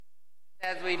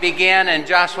As we begin, and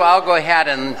Joshua, I'll go ahead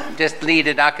and just lead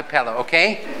it a cappella,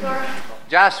 okay?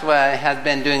 Joshua has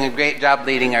been doing a great job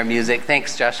leading our music.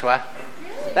 Thanks, Joshua.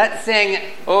 Let's sing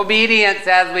Obedience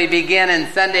as we begin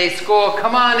in Sunday school.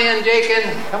 Come on in,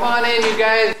 Jacob. Come on in, you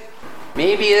guys.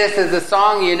 Maybe this is a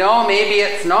song you know, maybe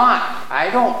it's not.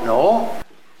 I don't know.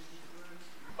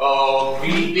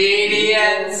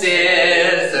 Obedience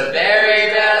is the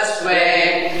very best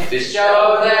way to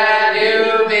show that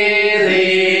you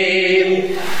believe.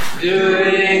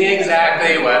 Doing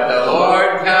exactly what the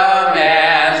Lord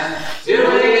commands.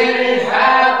 Doing it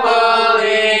happily.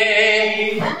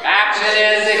 Action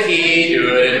is the key.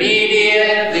 Do it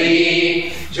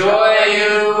immediately. Joy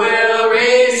you will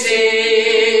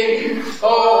receive.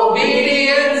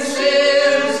 Obedience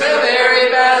is the very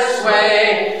best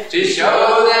way to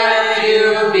show that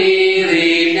you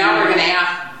believe. Now we're going to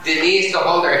ask Denise to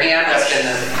hold her hand up in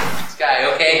the sky,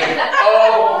 okay?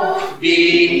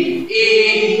 O-B-E-D-I-E-N-C-E.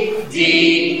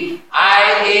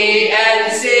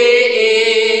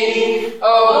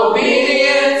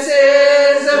 Obedience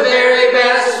is the very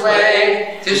best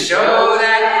way to show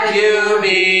that you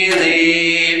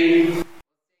believe.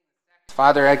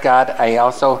 Father God, I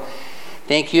also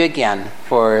thank you again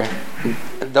for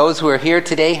those who are here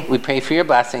today. We pray for your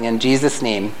blessing in Jesus'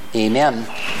 name. Amen.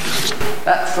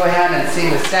 Let's go ahead and sing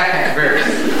the second verse.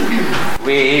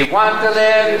 We want to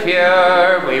live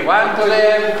pure, we want to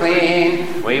live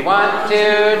clean, we want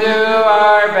to do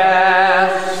our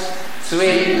best,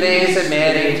 sweetly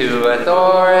submitting to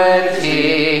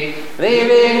authority,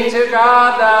 leaving to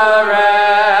God the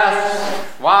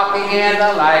rest, walking in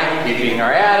the light, keeping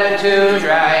our attitude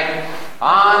right,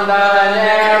 on the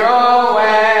narrow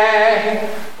way.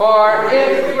 For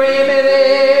if we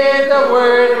believe the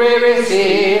word we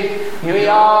receive, we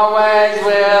always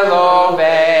will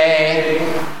obey.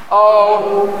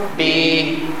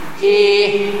 O-B-E-D-I-E-N-C-E.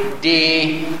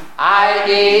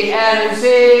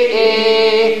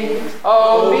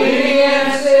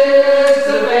 Obedience is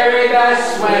the very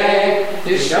best way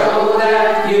to show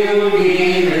that you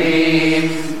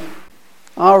believe.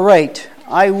 All right,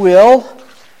 I will.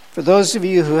 For those of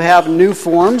you who have new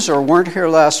forms or weren't here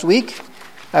last week,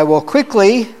 I will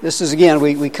quickly, this is again,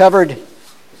 we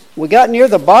got near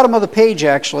the bottom of the page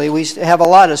actually. We have a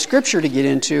lot of scripture to get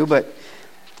into, but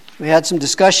we had some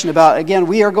discussion about, again,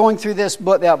 we are going through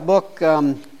that book,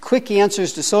 Quick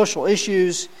Answers to Social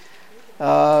Issues,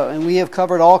 and we have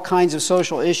covered all kinds of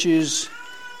social issues,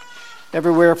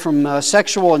 everywhere from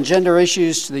sexual and gender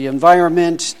issues to the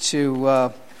environment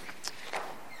to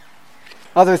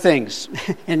other things.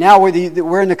 And now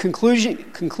we're in the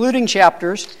concluding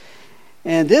chapters.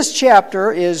 And this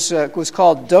chapter was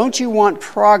called "Don't You Want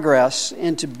Progress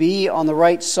and to Be on the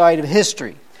Right Side of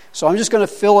History?" So I'm just going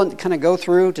to go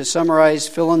through to summarize,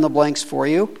 fill in the blanks for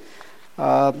you.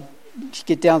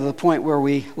 Get down to the point where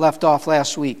we left off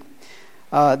last week.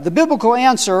 The biblical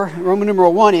answer, Roman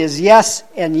numeral 1, is yes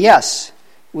and yes.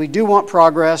 We do want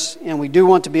progress and we do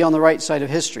want to be on the right side of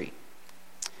history.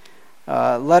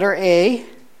 Letter A.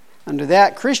 Under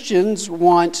that, Christians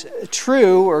want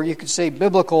true, or you could say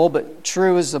biblical, but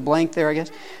true is the blank there, I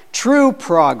guess. True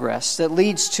progress that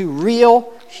leads to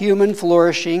real human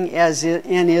flourishing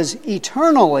and is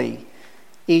eternally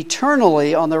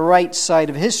on the right side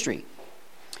of history.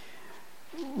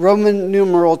 Roman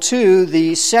numeral 2,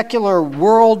 the secular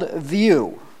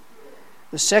worldview.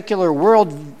 The secular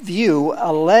worldview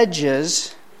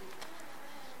alleges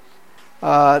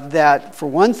that, for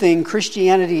one thing,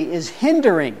 Christianity is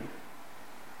hindering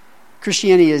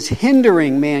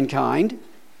mankind.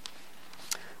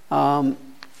 The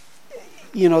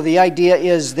idea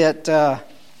is that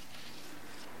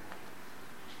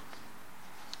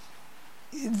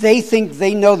they think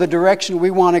they know the direction we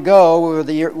want to go, or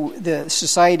the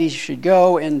society should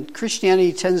go, and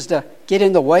Christianity tends to get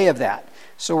in the way of that.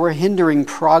 So we're hindering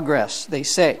progress, they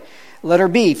say. Letter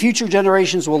B, future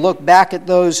generations will look back at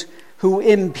those who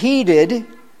impeded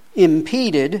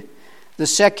the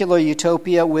secular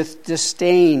utopia with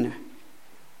disdain.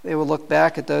 They will look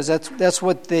back at those. That's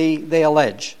what they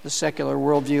allege. The secular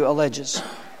worldview alleges.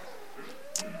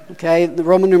 Okay, the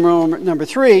Roman numeral number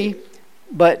 3.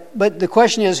 But the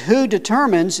question is, who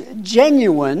determines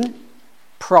genuine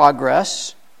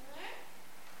progress,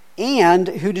 and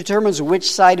who determines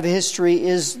which side of history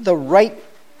is the right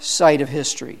side of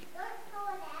history?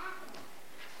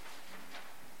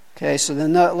 Okay, so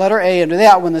then the letter A under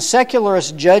that, when the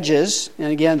secularist judges,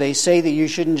 and again they say that you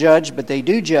shouldn't judge, but they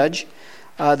do judge,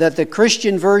 that the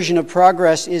Christian version of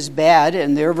progress is bad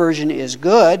and their version is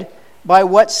good, by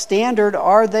what standard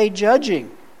are they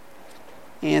judging?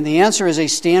 And the answer is a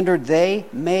standard they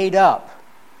made up.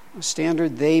 A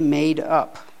standard they made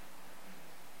up.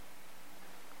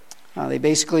 They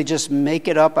basically just make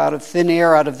it up out of thin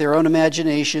air, out of their own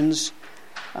imaginations.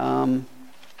 And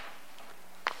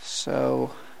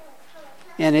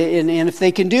if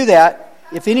they can do that,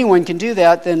 if anyone can do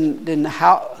that, then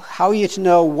how are you to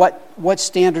know what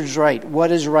standard's right,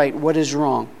 what is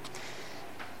wrong?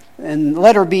 And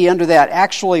letter B under that,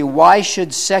 actually, why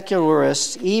should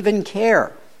secularists even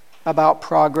care about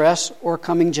progress or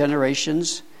coming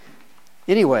generations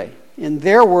anyway? In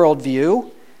their worldview,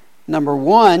 number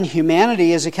one,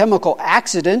 humanity is a chemical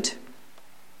accident.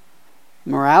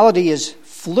 Morality is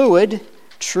fluid.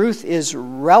 Truth is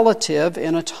relative.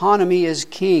 And autonomy is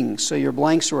king. So your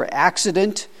blanks were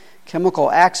accident,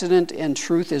 chemical accident, and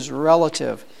truth is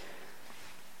relative.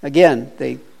 Again,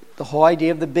 the whole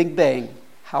idea of the Big Bang.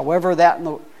 However in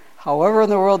the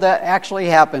world that actually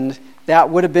happened, that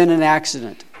would have been an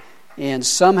accident. And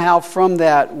somehow from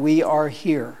that, we are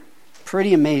here.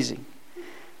 Pretty amazing.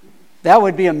 That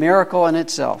would be a miracle in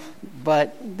itself,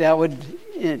 but that would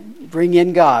bring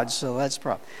in God, so that's the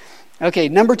problem. Okay,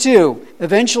 number two,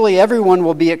 eventually everyone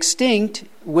will be extinct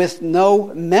with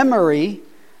no memory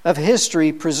of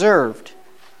history preserved.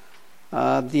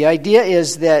 The idea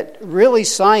is that really true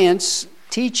science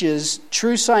teaches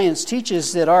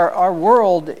that our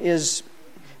world is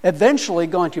eventually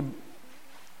going to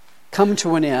come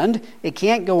to an end. It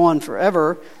can't go on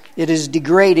forever. It is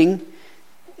degrading.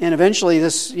 And eventually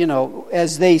this,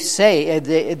 as they say,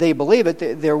 they believe it,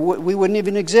 we wouldn't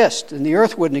even exist, and the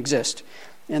earth wouldn't exist,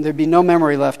 and there'd be no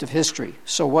memory left of history.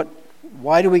 So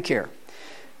why do we care?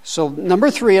 So number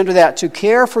three under that, to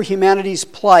care for humanity's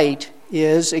plight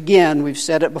is, again, we've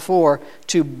said it before,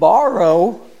 to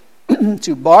borrow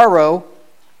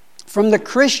from the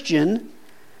Christian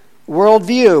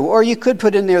worldview, or you could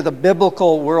put in there the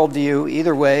biblical worldview,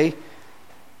 either way,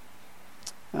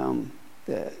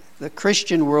 the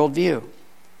Christian worldview.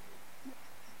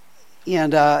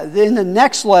 And in the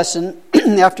next lesson,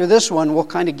 after this one, we'll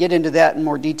kind of get into that in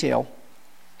more detail,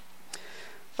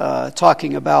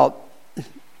 talking about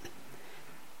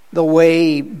the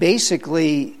way,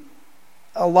 basically,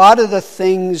 a lot of the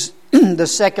things the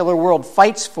secular world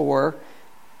fights for,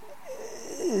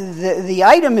 the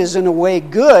item is in a way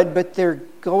good, but they're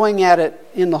going at it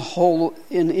in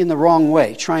the wrong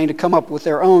way, trying to come up with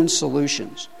their own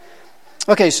solutions.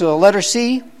 Okay, so letter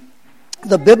C,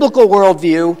 the biblical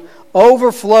worldview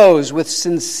overflows with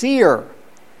sincere.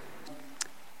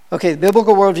 Okay, the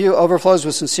biblical worldview overflows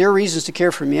with sincere reasons to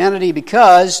care for humanity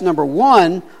because, number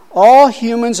one, all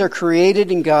humans are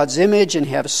created in God's image and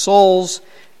have souls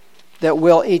that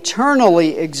will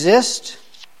eternally exist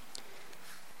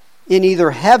in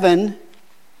either heaven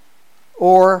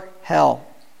or hell.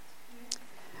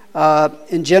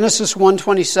 In Genesis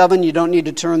 1:27, you don't need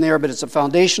to turn there, but it's a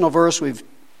foundational verse we've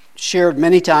shared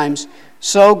many times.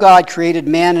 So God created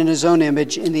man in his own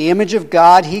image. In the image of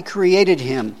God, he created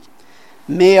him.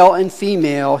 Male and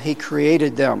female, he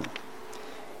created them.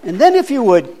 And then if you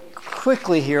would,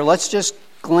 quickly here, let's just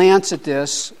glance at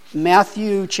this.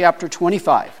 Matthew chapter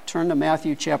 25. Turn to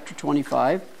Matthew chapter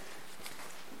 25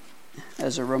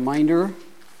 as a reminder.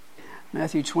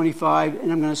 Matthew 25,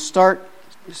 and I'm going to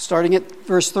starting at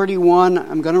verse 31.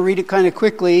 I'm going to read it kind of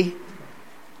quickly,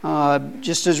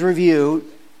 just as review.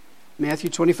 Matthew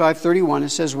 25:31. It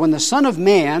says, "When the Son of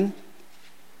Man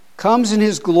comes in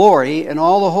his glory, and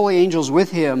all the holy angels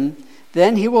with him,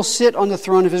 then he will sit on the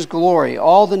throne of his glory.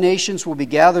 All the nations will be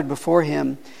gathered before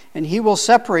him, and he will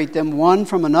separate them one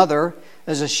from another,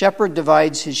 as a shepherd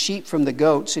divides his sheep from the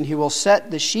goats, and he will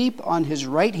set the sheep on his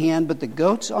right hand, but the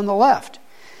goats on the left.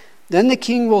 Then the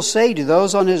king will say to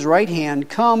those on his right hand,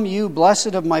 'Come, you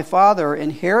blessed of my Father,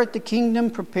 inherit the kingdom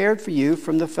prepared for you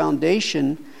from the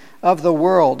foundation of the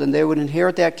world.' And they would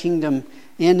inherit that kingdom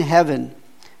in heaven."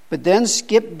 But then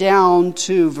skip down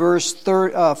to verse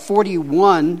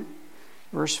 41.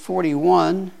 Verse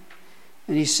 41,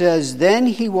 and he says, "Then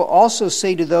he will also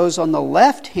say to those on the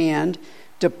left hand,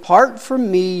 'Depart from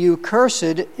me, you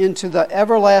cursed, into the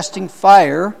everlasting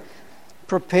fire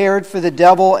prepared for the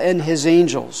devil and his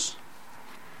angels.'"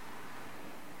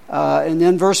 And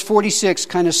then verse 46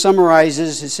 kind of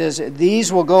summarizes. It says,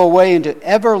 "These will go away into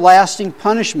everlasting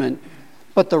punishment,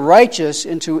 but the righteous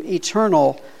into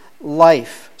eternal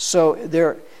life." So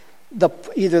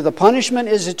either the punishment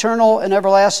is eternal and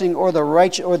everlasting, or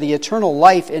the eternal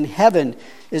life in heaven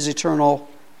is eternal.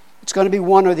 It's going to be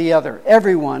one or the other.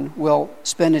 Everyone will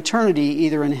spend eternity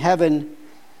either in heaven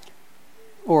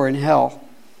or in hell.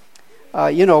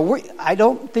 I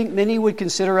don't think many would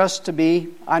consider us to be,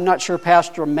 I'm not sure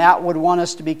Pastor Matt would want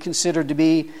us to be considered to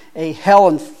be a hell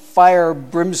and fire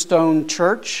brimstone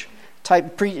church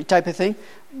type of thing,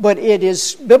 but it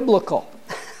is biblical.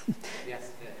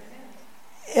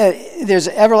 there's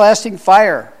everlasting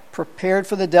fire prepared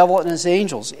for the devil and his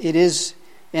angels. It is,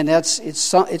 and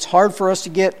it's hard for us to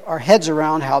get our heads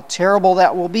around how terrible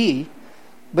that will be,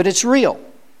 but it's real,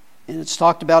 and it's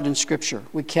talked about in Scripture.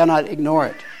 We cannot ignore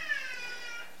it.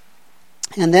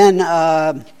 And then,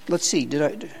 let's see,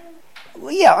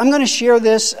 I'm going to share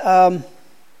this.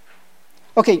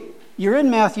 Okay, you're in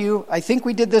Matthew. I think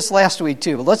we did this last week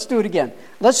too, but let's do it again.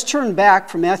 Let's turn back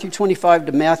from Matthew 25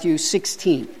 to Matthew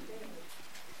 16.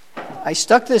 I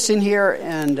stuck this in here,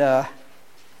 and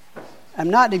I'm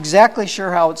not exactly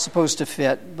sure how it's supposed to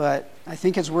fit, but I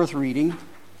think it's worth reading.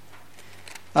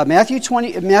 Matthew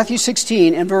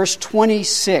 16 and verse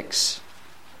 26.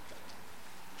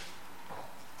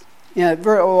 Yeah,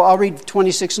 I'll read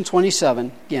 26 and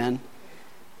 27 again.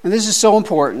 And this is so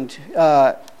important.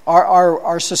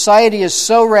 Our society is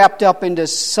so wrapped up into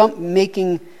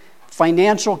making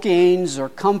financial gains or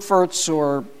comforts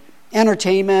or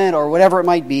entertainment or whatever it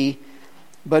might be.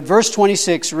 But verse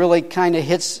 26 really kind of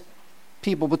hits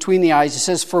people between the eyes. It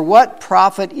says, "For what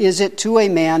profit is it to a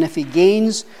man if he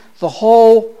gains the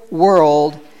whole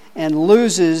world and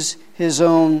loses his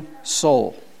own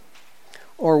soul?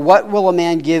 Or what will a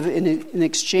man give in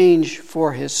exchange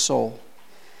for his soul?"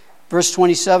 Verse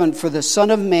 27, "For the Son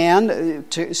of Man,"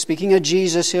 speaking of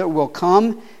Jesus here, "will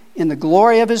come in the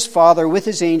glory of his Father with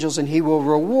his angels, and he will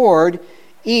reward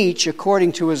each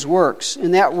according to his works."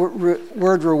 And that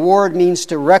word reward means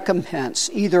to recompense.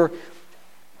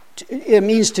 It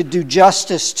means to do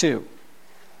justice to.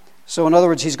 So in other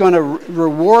words, he's going to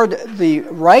reward the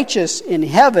righteous in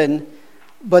heaven,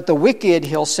 but the wicked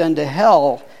he'll send to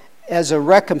hell as a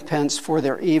recompense for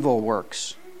their evil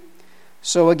works.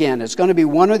 So again, it's going to be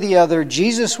one or the other.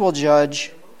 Jesus will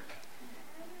judge,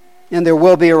 and there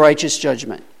will be a righteous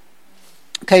judgment.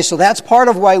 Okay, so that's part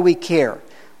of why we care.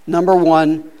 Number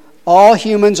one, all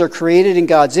humans are created in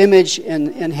God's image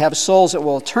and have souls that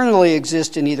will eternally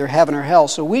exist in either heaven or hell.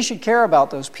 So we should care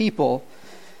about those people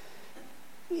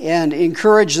and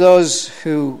encourage those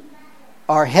who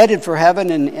are headed for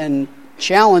heaven and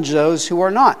challenge those who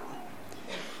are not.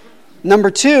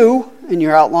 Number two, in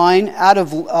your outline,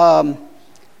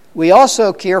 we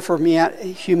also care for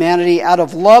humanity out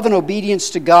of love and obedience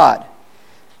to God.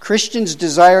 Christians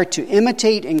desire to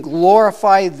imitate and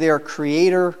glorify their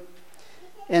Creator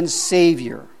and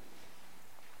Savior.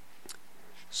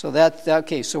 So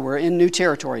so we're in new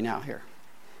territory now here.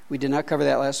 We did not cover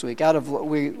that last week. Out of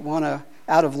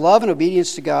love and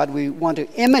obedience to God, we want to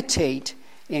imitate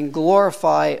and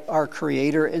glorify our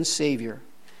Creator and Savior.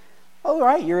 All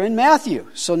right, you're in Matthew.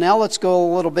 So now let's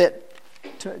go a little bit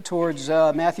towards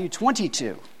Matthew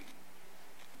 22.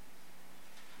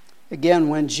 Again,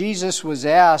 when Jesus was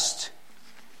asked,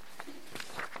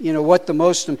 what the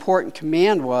most important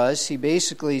command was, he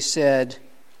basically said,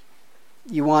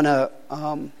 you want to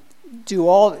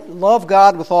love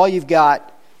God with all you've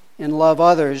got and love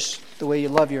others the way you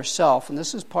love yourself. And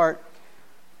this is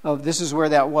where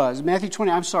that was.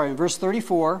 In verse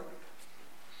 34,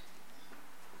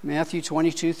 Matthew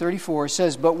 22:34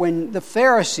 says, "But when the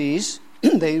Pharisees,"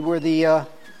 they were the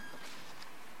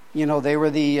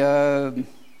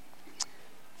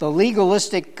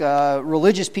legalistic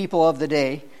religious people of the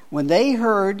day, when they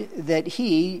heard that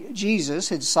Jesus,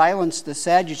 had silenced the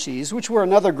Sadducees, which were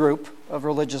another group of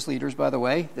religious leaders, by the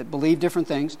way, that believed different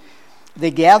things,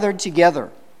 they gathered together.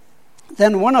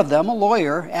 Then one of them, a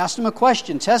lawyer, asked him a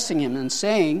question, testing him and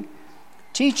saying,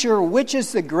 "Teacher, which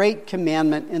is the great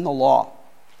commandment in the law?"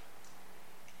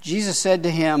 Jesus said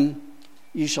to him,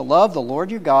 "You shall love the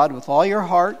Lord your God with all your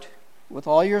heart, with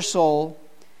all your soul,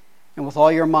 and with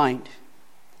all your mind.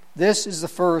 This is the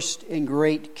first and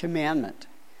great commandment.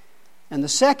 And the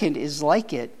second is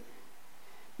like it.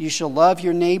 You shall love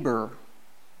your neighbor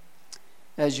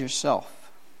as yourself."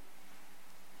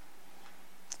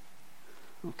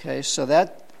 Okay, so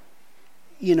that,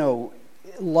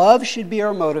 love should be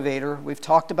our motivator. We've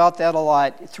talked about that a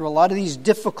lot. Through a lot of these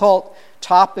difficult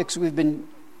topics we've been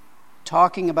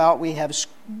talking about, we have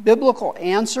biblical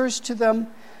answers to them,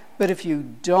 but if you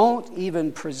don't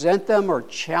even present them or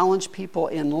challenge people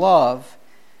in love,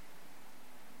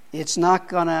 it's not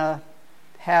going to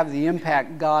have the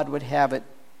impact God would have it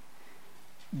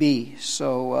be.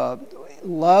 So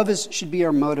love should be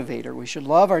our motivator. We should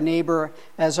love our neighbor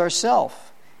as ourselves.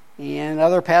 And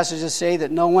other passages say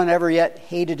that no one ever yet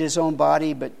hated his own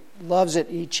body, but loves it,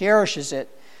 he cherishes it.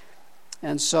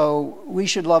 And so we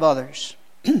should love others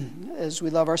as we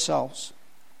love ourselves.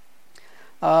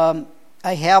 I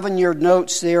have in your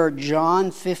notes there John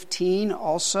 15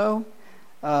 also.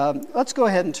 Let's go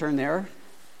ahead and turn there.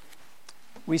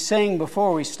 We sang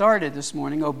before we started this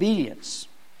morning, obedience.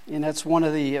 And that's one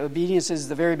of the obedience is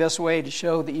the very best way to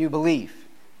show that you believe,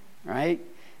 right?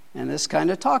 And this kind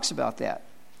of talks about that.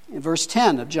 In verse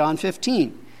 10 of John 15,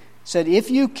 it said, if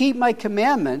you keep my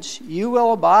commandments, you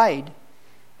will abide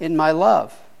in my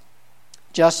love,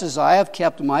 just as I have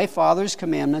kept my Father's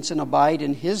commandments and abide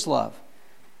in his love.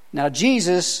 Now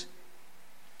Jesus,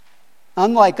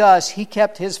 unlike us, he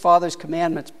kept his Father's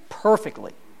commandments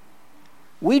perfectly.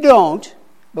 We don't,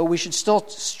 but we should still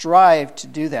strive to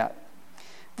do that.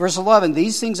 Verse 11,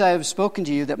 these things I have spoken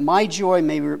to you, that my joy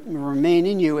may remain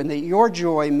in you, and that your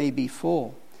joy may be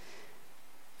full.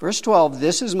 Verse 12,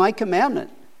 this is my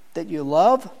commandment, that you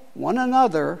love one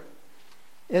another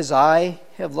as I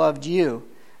have loved you.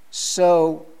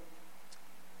 So,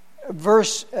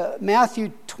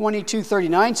 Matthew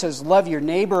 22:39 says, love your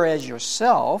neighbor as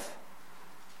yourself.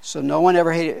 So no one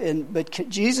ever hated. But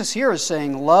Jesus here is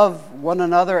saying, love one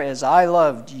another as I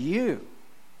loved you.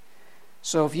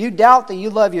 So if you doubt that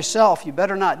you love yourself, you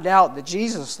better not doubt that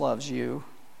Jesus loves you,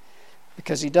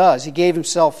 because he does. He gave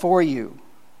himself for you.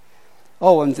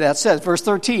 Oh, and that says, verse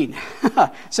 13,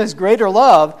 says, greater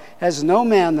love has no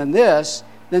man than this,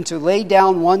 than to lay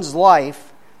down one's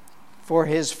life for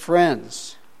his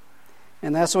friends.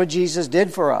 And that's what Jesus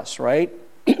did for us, right?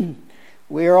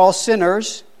 We are all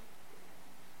sinners.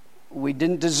 We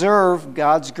didn't deserve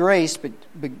God's grace, but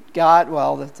God,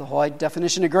 well, the whole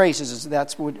definition of grace is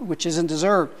that's which isn't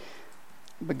deserved.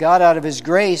 But God, out of his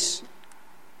grace,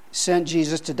 sent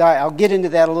Jesus to die. I'll get into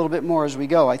that a little bit more as we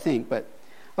go, I think. But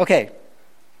okay.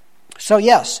 So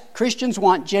yes, Christians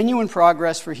want genuine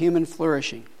progress for human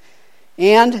flourishing.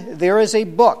 And there is a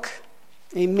book,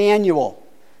 a manual,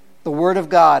 the Word of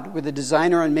God, where the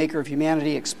designer and maker of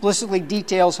humanity explicitly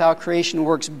details how creation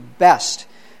works best.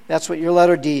 That's what your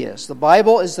letter D is. The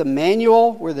Bible is the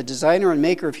manual where the designer and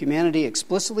maker of humanity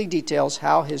explicitly details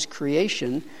how his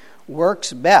creation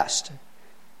works best.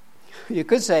 You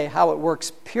could say how it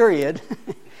works, period,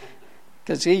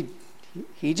 because he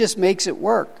just makes it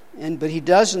work. But he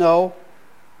does know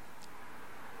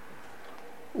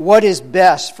what is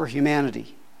best for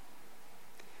humanity.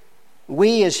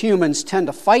 We as humans tend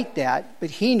to fight that,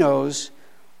 but he knows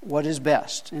what is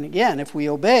best. And again, if we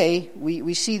obey,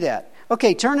 we see that.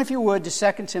 Okay, turn if you would to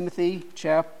 2 Timothy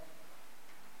chapter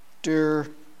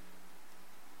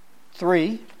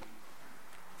 3.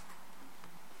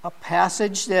 A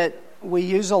passage that we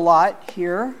use a lot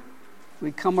here.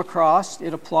 We come across.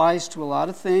 It applies to a lot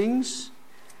of things.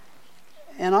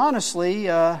 And honestly,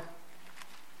 I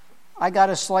got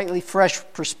a slightly fresh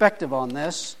perspective on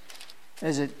this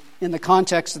in the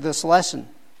context of this lesson.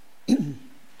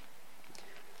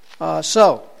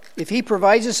 So, if he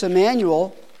provides us a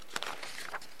manual,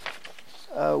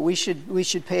 we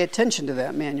should pay attention to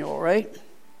that manual, right?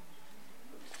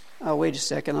 Oh, wait a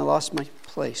second. I lost my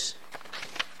place.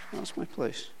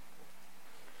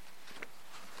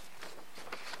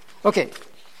 Okay.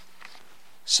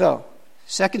 So,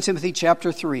 2 Timothy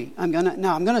chapter 3. I'm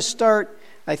gonna start,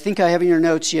 I think I have in your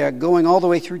notes, going all the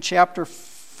way through chapter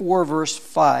 4, verse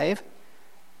 5.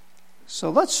 So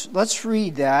let's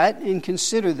read that and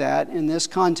consider that in this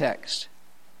context.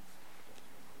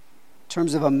 In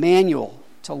terms of a manual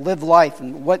to live life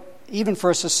and what, even for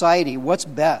a society, what's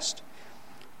best.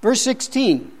 Verse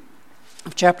 16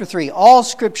 of chapter 3, all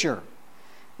Scripture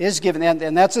is given,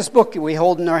 and that's this book that we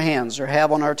hold in our hands or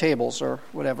have on our tables or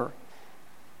whatever.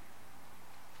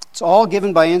 It's all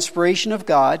given by inspiration of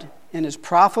God and is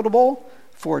profitable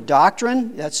for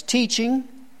doctrine, that's teaching,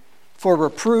 for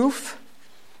reproof,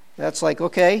 that's like,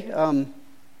 okay,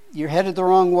 you're headed the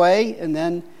wrong way, and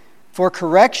then for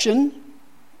correction,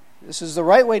 this is the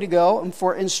right way to go, and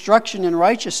for instruction in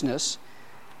righteousness,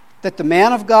 that the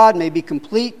man of God may be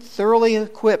complete, thoroughly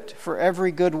equipped for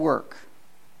every good work.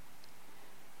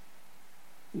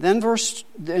 Then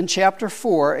in chapter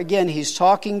 4, again, he's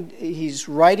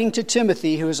writing to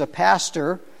Timothy, who is a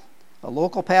pastor, a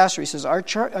local pastor. He says, I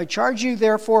charge you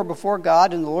therefore before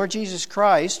God and the Lord Jesus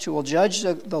Christ, who will judge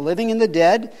the living and the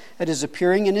dead at his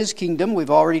appearing in his kingdom.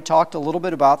 We've already talked a little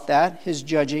bit about that, his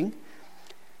judging.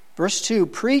 Verse 2,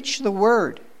 preach the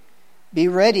word. Be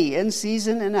ready in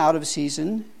season and out of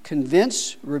season.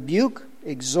 Convince, rebuke,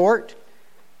 exhort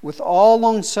with all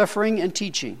longsuffering and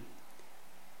teaching.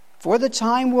 For the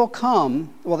time will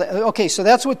come. Okay, so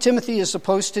that's what Timothy is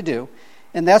supposed to do.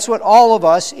 And that's what all of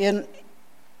us in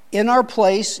our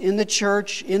place, in the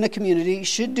church, in the community,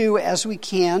 should do as we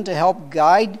can to help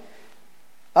guide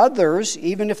others,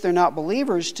 even if they're not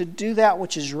believers, to do that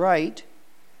which is right.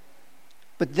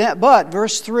 But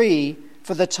verse 3,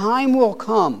 for the time will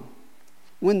come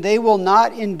when they will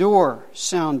not endure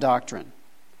sound doctrine,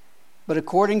 but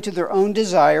according to their own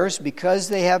desires, because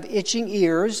they have itching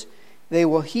ears, They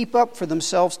will heap up for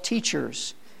themselves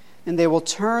teachers, and they will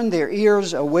turn their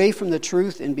ears away from the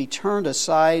truth and be turned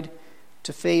aside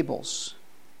to fables.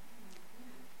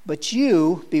 But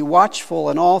you be watchful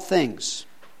in all things.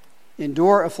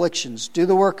 Endure afflictions. Do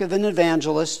the work of an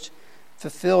evangelist.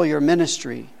 Fulfill your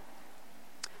ministry.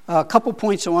 A couple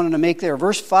points I wanted to make there.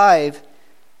 Verse 5,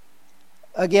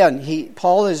 again,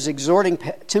 Paul is exhorting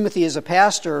Timothy as a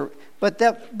pastor, but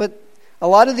a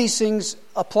lot of these things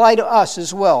apply to us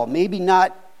as well. Maybe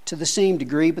not to the same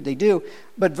degree, but they do.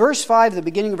 But verse 5, the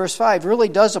beginning of verse 5, really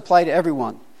does apply to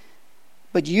everyone.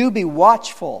 But you be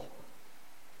watchful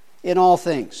in all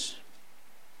things.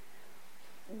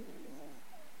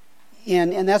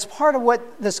 And that's part of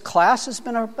what this class has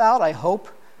been about, I hope.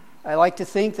 I like to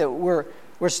think that we're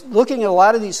looking at a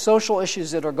lot of these social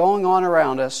issues that are going on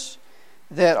around us,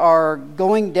 that are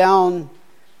going down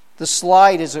the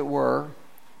slide, as it were,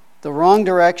 the wrong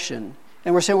direction.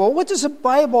 And we're saying, well, what does the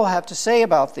Bible have to say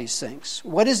about these things?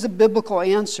 What is the biblical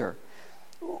answer?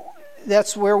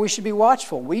 That's where we should be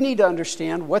watchful. We need to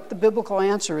understand what the biblical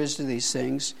answer is to these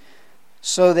things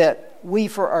so that we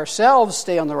for ourselves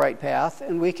stay on the right path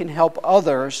and we can help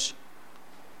others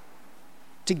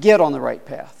to get on the right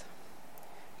path,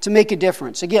 to make a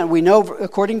difference. Again, we know,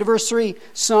 according to verse 3,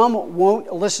 some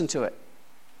won't listen to it.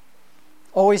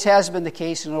 Always has been the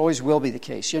case and always will be the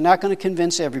case. You're not going to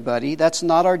convince everybody. That's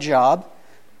not our job.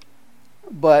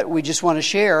 But we just want to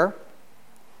share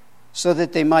so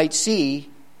that they might see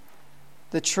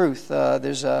the truth.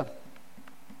 There's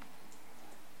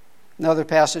another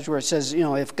passage where it says,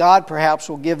 if God perhaps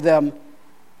will give them,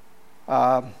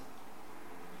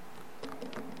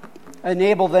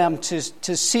 enable them to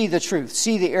see the truth,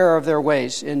 see the error of their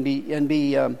ways, and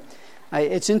be.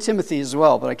 It's in Timothy as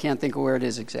well, but I can't think of where it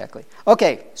is exactly.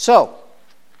 Okay, so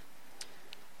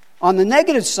on the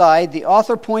negative side, the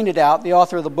author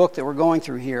of the book that we're going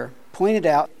through here, pointed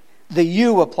out the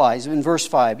you applies in verse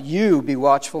 5. You be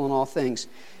watchful in all things.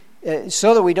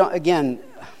 So that we don't, again,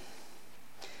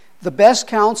 the best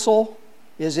counsel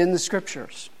is in the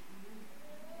Scriptures.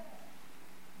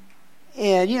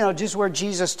 And, just where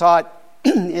Jesus taught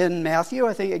in Matthew,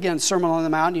 I think, again, Sermon on the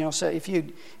Mount, so if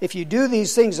you do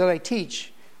these things that I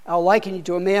teach, I'll liken you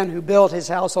to a man who built his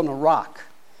house on a rock.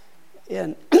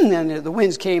 And the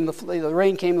winds came, the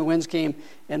rain came, the winds came,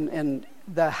 and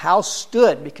the house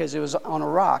stood because it was on a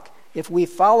rock. If we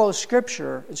follow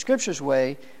Scripture, in Scripture's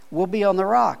way, we'll be on the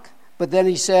rock. But then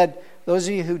he said, those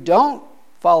of you who don't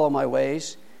follow my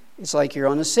ways, it's like you're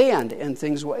on the sand, and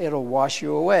it'll wash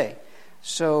you away.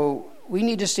 So we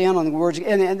need to stand on the words,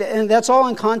 and that's all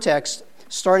in context,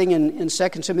 starting in 2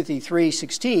 Timothy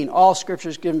 3:16. All Scripture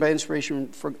is given by inspiration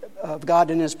of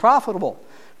God and is profitable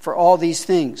for all these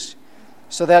things.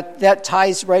 So that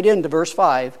ties right into verse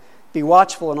 5. Be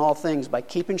watchful in all things by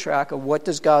keeping track of what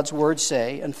does God's Word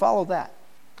say and follow that.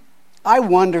 I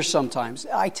wonder sometimes,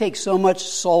 I take so much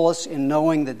solace in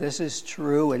knowing that this is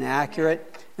true and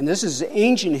accurate, and this is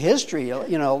ancient history,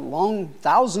 long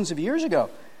thousands of years ago.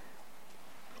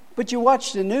 But you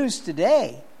watch the news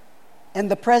today,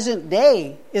 and the present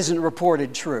day isn't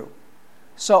reported true.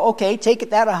 So, okay, take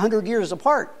that 100 years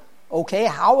apart. Okay,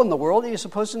 how in the world are you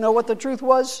supposed to know what the truth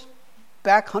was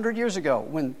back 100 years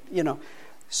ago?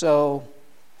 So,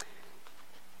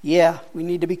 yeah, we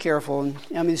need to be careful.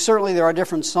 And certainly there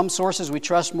are some sources we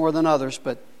trust more than others,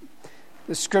 but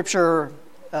the Scripture,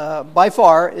 by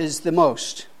far, is the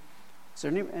most. Is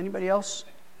there anybody else?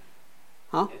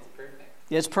 Huh?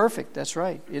 It's perfect. That's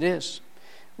right. It is.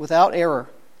 Without error.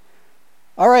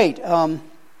 All right.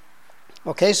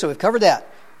 Okay, so we've covered that.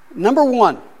 Number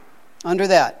 1, under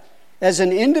that. As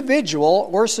an individual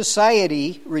or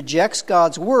society rejects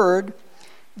God's Word,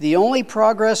 the only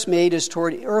progress made is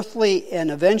toward earthly and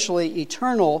eventually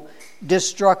eternal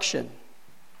destruction.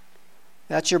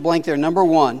 That's your blank there. Number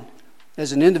 1.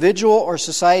 As an individual or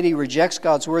society rejects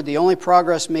God's Word, the only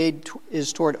progress made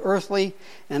is toward earthly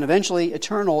and eventually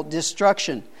eternal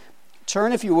destruction.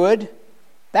 Turn, if you would,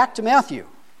 back to Matthew.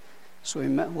 So we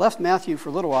left Matthew for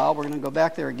a little while. We're going to go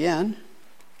back there again.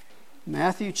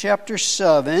 Matthew chapter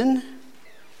 7.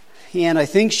 And I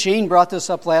think Shane brought this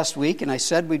up last week, and I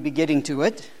said we'd be getting to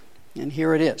it. And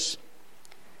here it is.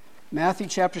 Matthew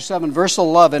chapter 7, verse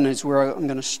 11 is where I'm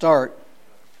going to start.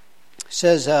 It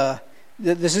says,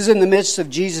 this is in the midst of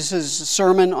Jesus'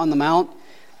 Sermon on the Mount.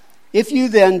 If you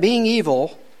then, being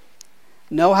evil,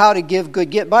 know how to give good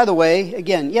gifts. By the way,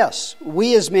 again, yes,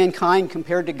 we as mankind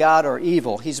compared to God are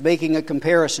evil. He's making a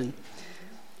comparison.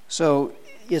 So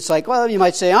it's like, well, you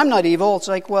might say, I'm not evil. It's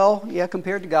like, well, yeah,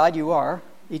 compared to God, you are.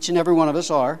 Each and every one of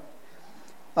us are.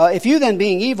 If you then,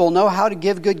 being evil, know how to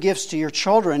give good gifts to your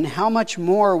children, how much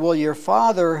more will your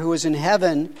Father who is in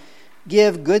heaven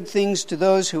give good things to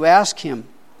those who ask him.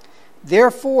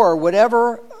 Therefore,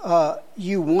 whatever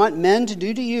you want men to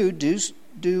do to you,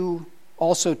 do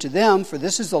also to them, for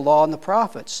this is the law and the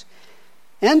prophets.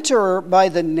 Enter by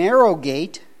the narrow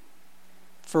gate,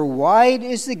 for wide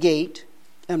is the gate,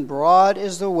 and broad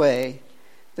is the way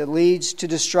that leads to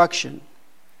destruction,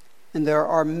 and there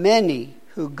are many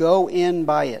who go in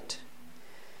by it.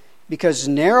 Because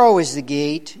narrow is the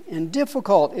gate, and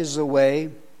difficult is the way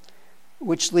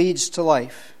which leads to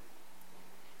life,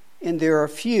 and there are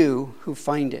few who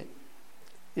find it.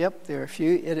 Yep, there are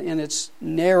few, and it's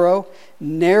narrow.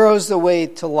 Narrow's the way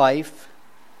to life.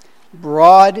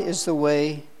 Broad is the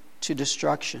way to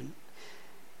destruction.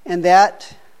 And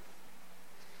that,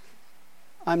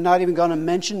 I'm not even going to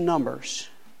mention numbers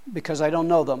because I don't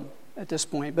know them at this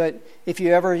point. But if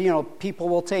you ever, people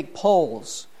will take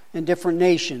polls in different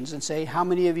nations and say, how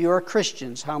many of you are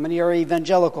Christians? How many are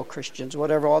evangelical Christians?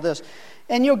 Whatever, all this.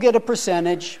 And you'll get a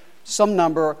percentage, some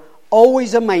number,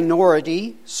 always a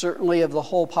minority, certainly of the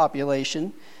whole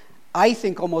population. I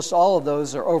think almost all of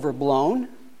those are overblown,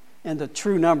 and the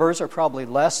true numbers are probably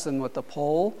less than what the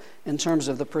poll in terms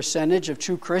of the percentage of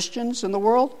true Christians in the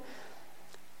world.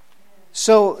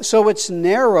 So it's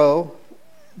narrow.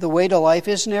 The way to life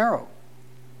is narrow.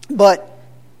 But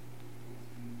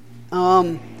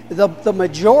the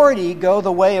majority go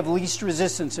the way of least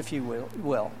resistance, if you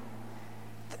will.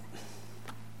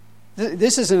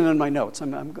 This isn't in my notes.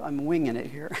 I'm winging it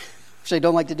here, which I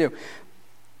don't like to do.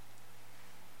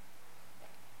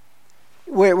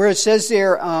 Where it says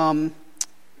there,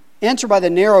 enter by the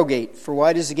narrow gate, for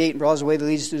wide is the gate and broad is the way that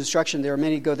leads to destruction. There are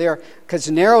many who go there, because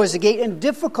narrow is the gate and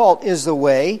difficult is the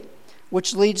way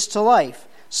which leads to life.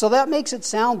 So that makes it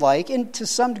sound like, and to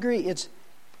some degree,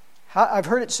 I've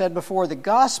heard it said before, the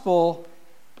gospel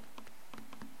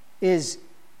is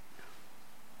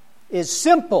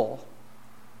simple,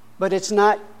 but it's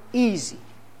not easy.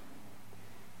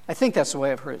 I think that's the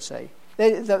way I've heard it say.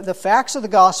 The facts of the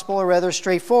gospel are rather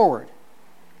straightforward.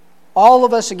 All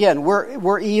of us, again,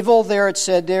 we're evil. There it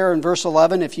said there in verse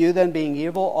 11, if you then being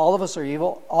evil, all of us are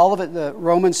evil. All of it, the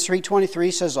Romans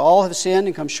 3:23 says all have sinned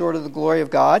and come short of the glory of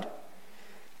God.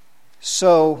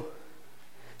 So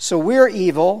we're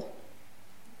evil.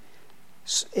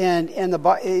 And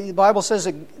the Bible says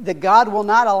that God will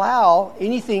not allow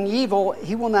anything evil.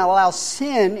 He will not allow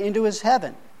sin into his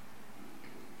heaven.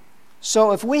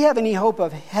 So if we have any hope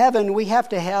of heaven, we have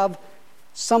to have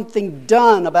something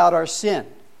done about our sin.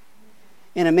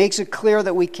 And it makes it clear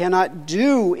that we cannot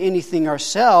do anything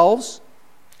ourselves.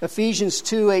 Ephesians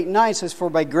 2:8-9 says, for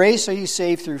by grace are you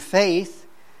saved through faith.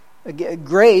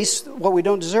 Grace, what we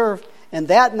don't deserve, and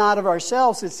that not of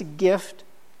ourselves, it's a gift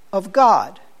of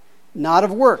God. Not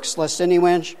of works, lest any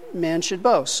man should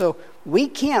boast. So we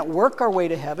can't work our way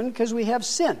to heaven because we have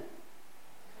sin.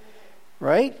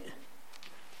 Right?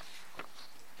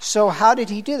 So how did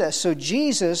he do this? So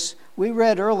Jesus, we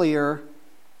read earlier,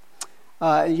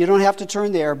 you don't have to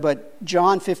turn there, but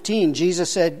John 15,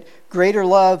 Jesus said, greater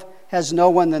love has no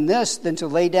one than this, than to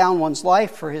lay down one's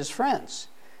life for his friends.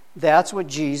 That's what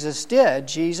Jesus did.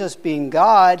 Jesus being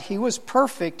God, he was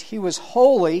perfect, he was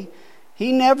holy,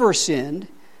 he never sinned.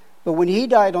 But when he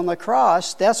died on the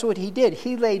cross, that's what he did.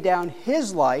 He laid down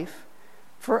his life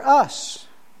for us.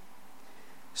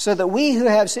 So that we who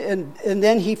have sinned, and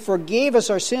then he forgave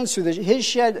us our sins through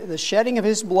the shedding of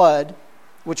his blood,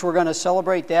 which we're going to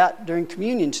celebrate that during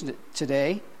communion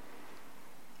today.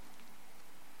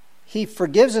 He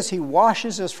forgives us, he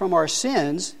washes us from our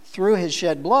sins through his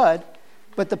shed blood.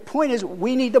 But the point is,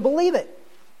 we need to believe it.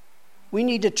 We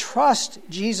need to trust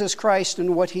Jesus Christ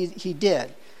and what he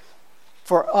did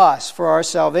for us, for our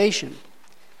salvation.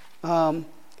 Turn,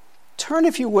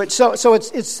 if you would. So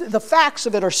it's the facts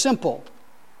of it are simple,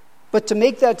 but to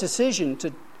make that decision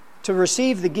to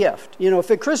receive the gift,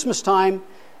 if at Christmas time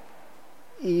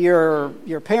your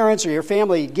parents or your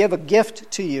family give a gift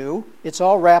to you, it's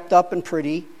all wrapped up and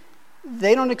pretty.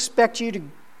 They don't expect you to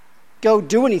go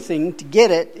do anything to get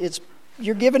it.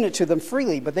 You're giving it to them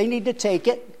freely, but they need to take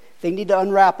it. They need to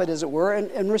unwrap it, as it were,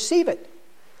 and receive it.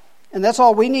 And that's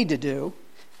all we need to do,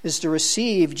 is to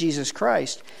receive Jesus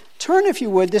Christ. Turn, if you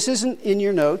would. This isn't in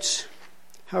your notes.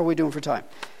 How are we doing for time?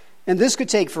 And this could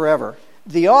take forever.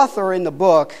 The author in the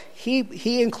book,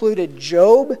 he included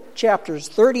Job chapters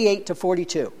 38 to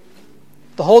 42.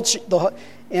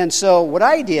 And so what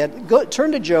I did,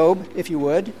 turn to Job, if you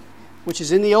would, which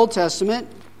is in the Old Testament,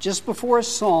 just before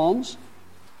Psalms.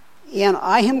 And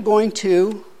I am going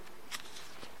to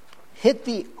hit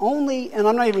and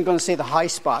I'm not even going to say the high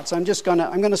spots. I'm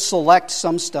going to select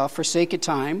some stuff for sake of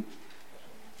time.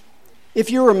 If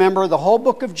you remember, the whole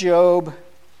book of Job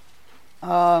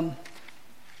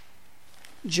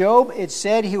Job, it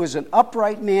said he was an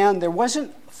upright man. There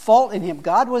wasn't fault in him.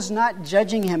 God was not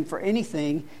judging him for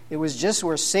anything. It was just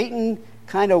where Satan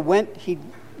kind of went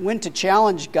to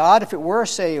challenge God. If it were,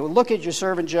 say, look at your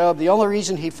servant Job. The only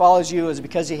reason he follows you is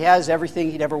because he has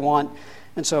everything he'd ever want,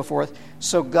 and so forth.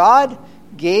 So God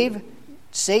gave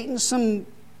Satan some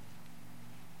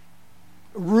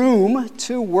room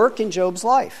to work in Job's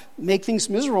life, make things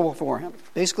miserable for him.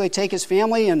 Basically take his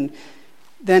family and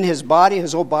then his body,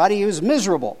 his whole body, he was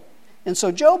miserable. And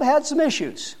so Job had some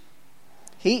issues.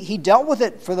 He dealt with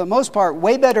it for the most part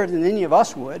way better than any of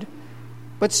us would,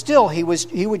 but still he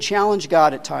would challenge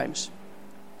God at times.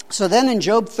 So then in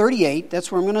Job 38,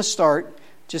 that's where I'm going to start,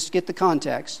 just to get the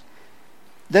context.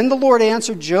 Then the Lord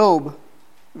answered Job,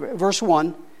 verse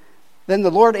 1, then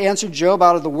the Lord answered Job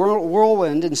out of the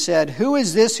whirlwind and said, who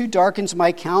is this who darkens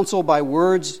my counsel by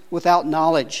words without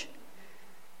knowledge?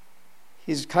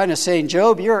 He's kind of saying,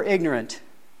 Job, you're ignorant.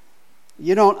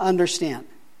 You don't understand.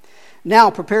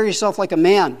 Now prepare yourself like a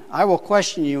man. I will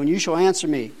question you, and you shall answer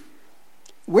me.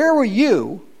 Where were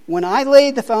you when I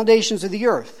laid the foundations of the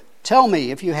earth? Tell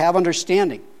me if you have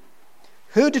understanding.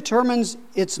 Who determines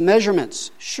its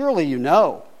measurements? Surely you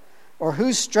know. Or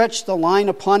who stretched the line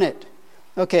upon it?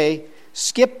 Okay,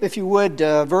 skip, if you would,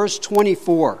 verse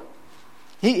 24.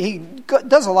 He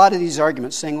does a lot of these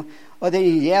arguments, saying,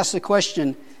 he asks the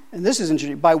question, and this is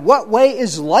interesting, by what way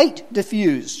is light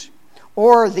diffused?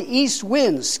 Or the east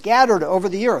wind scattered over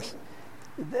the earth?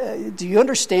 Do you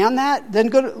understand that? Then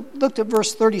look at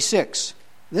verse 36.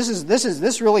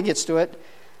 This really gets to it.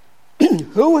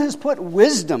 Who has put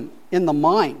wisdom in the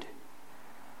mind?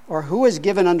 Or who has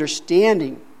given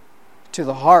understanding to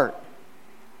the heart?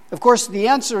 Of course, the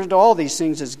answer to all these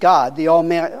things is God, the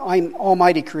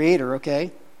Almighty Creator,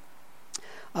 okay?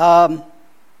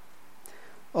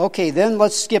 Okay, then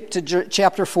let's skip to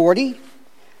chapter 40.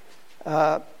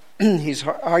 He's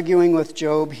arguing with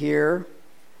Job here.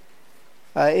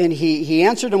 And he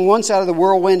answered him once out of the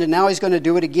whirlwind, and now he's going to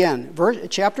do it again.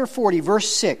 Chapter 40, verse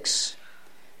 6.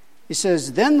 He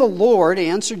says, then the Lord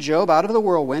answered Job out of the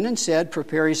whirlwind and said,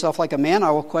 prepare yourself like a man,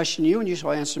 I will question you, and you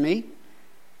shall answer me.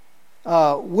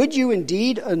 Would you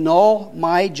indeed annul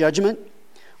my judgment?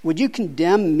 Would you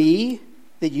condemn me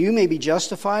that you may be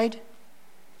justified?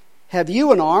 Have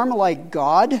you an arm like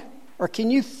God? Or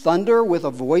can you thunder with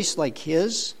a voice like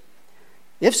his?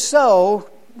 If so,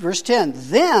 verse 10,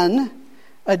 then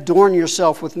adorn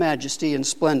yourself with majesty and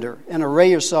splendor and array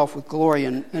yourself with glory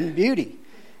and beauty.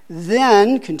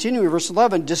 Then, continuing verse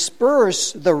 11,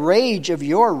 disperse the rage of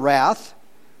your wrath.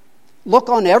 Look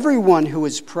on everyone who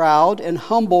is proud and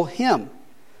humble him.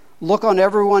 Look on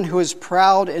everyone who is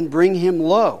proud and bring him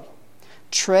low.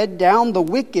 Tread down the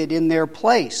wicked in their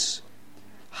place.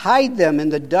 Hide them in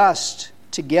the dust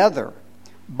together.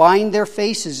 Bind their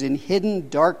faces in hidden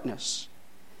darkness.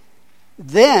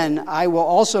 Then I will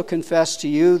also confess to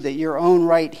you that your own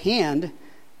right hand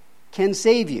can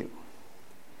save you.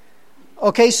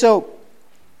 Okay, so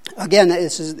again,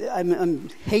 I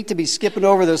hate to be skipping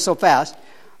over this so fast,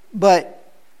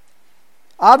 but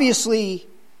obviously,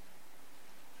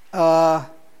 verse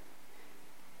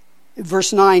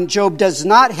 9, Job does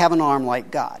not have an arm like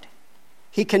God.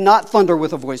 He cannot thunder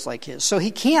with a voice like his. So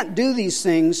he can't do these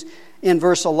things in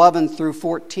verse 11 through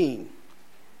 14.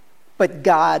 But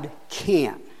God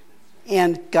can.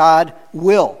 And God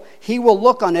will. He will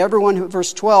look on everyone who,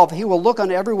 verse 12, he will look on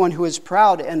everyone who is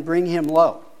proud and bring him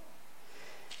low.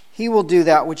 He will do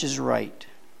that which is right.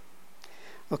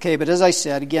 Okay, but as I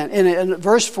said, again, in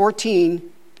verse 14,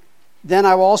 then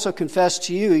I will also confess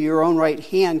to you, your own right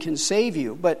hand can save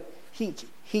you. But he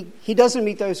doesn't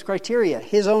meet those criteria.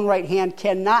 His own right hand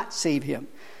cannot save him.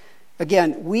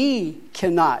 Again, we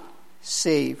cannot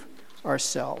save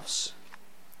ourselves.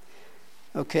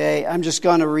 Okay, I'm just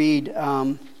going to read,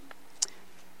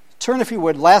 turn if you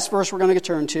would, last verse we're going to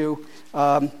turn to,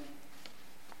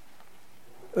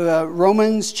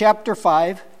 Romans chapter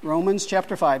 5,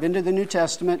 into the New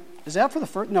Testament. Is that for the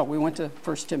first? No, we went to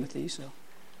 1 Timothy, so.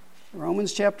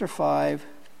 Romans chapter 5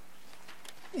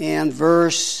 and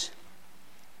verse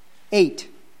 8.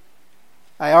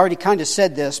 I already kind of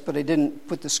said this, but I didn't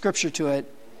put the scripture to it.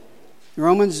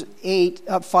 Romans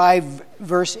 5,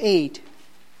 verse 8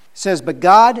 says, but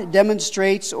God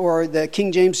demonstrates, or the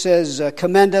King James says,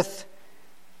 commendeth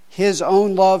his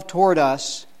own love toward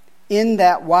us, in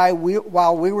that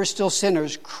while we were still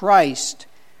sinners, Christ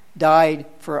died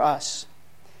for us.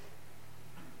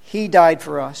 He died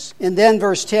for us. And then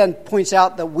verse 10 points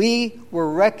out that we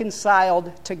were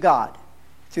reconciled to God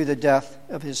through the death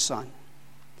of his Son.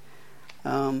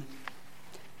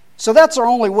 So that's our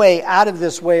only way out of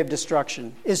this way of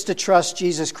destruction, is to trust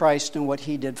Jesus Christ and what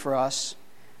he did for us,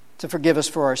 to forgive us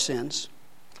for our sins.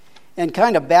 And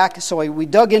kind of back, so we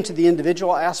dug into the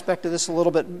individual aspect of this a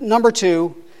little bit. Number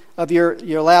 2 of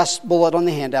your last bullet on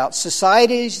the handout,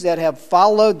 societies that have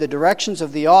followed the directions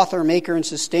of the author, maker, and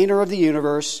sustainer of the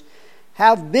universe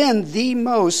have been the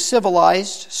most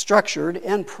civilized, structured,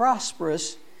 and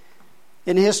prosperous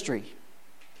in history.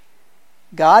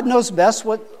 God knows best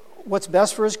what's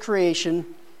best for His creation,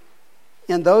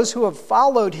 and those who have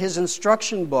followed His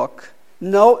instruction book,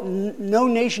 no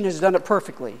nation has done it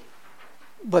perfectly,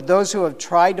 but those who have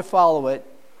tried to follow it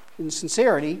in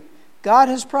sincerity, God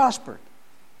has prospered.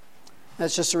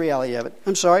 That's just the reality of it.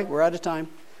 I'm sorry, we're out of time.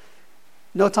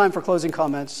 No time for closing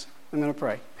comments. I'm going to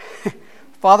pray.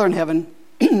 Father in heaven,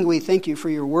 we thank You for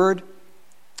Your word.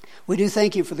 We do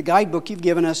thank You for the guidebook You've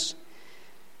given us.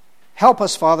 Help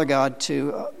us, Father God,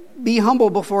 to be humble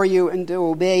before You and to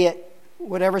obey it,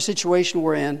 whatever situation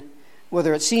we're in,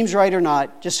 whether it seems right or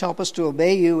not. Just help us to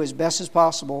obey You as best as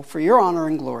possible for Your honor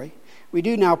and glory. We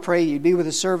do now pray You'd be with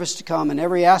the service to come in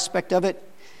every aspect of it,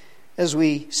 as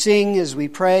we sing, as we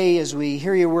pray, as we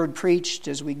hear Your word preached,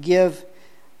 as we give.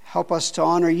 Help us to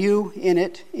honor You in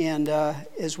it, and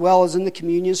as well as in the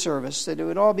communion service, that it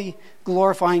would all be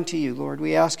glorifying to You, Lord.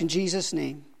 We ask in Jesus'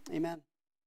 name. Amen.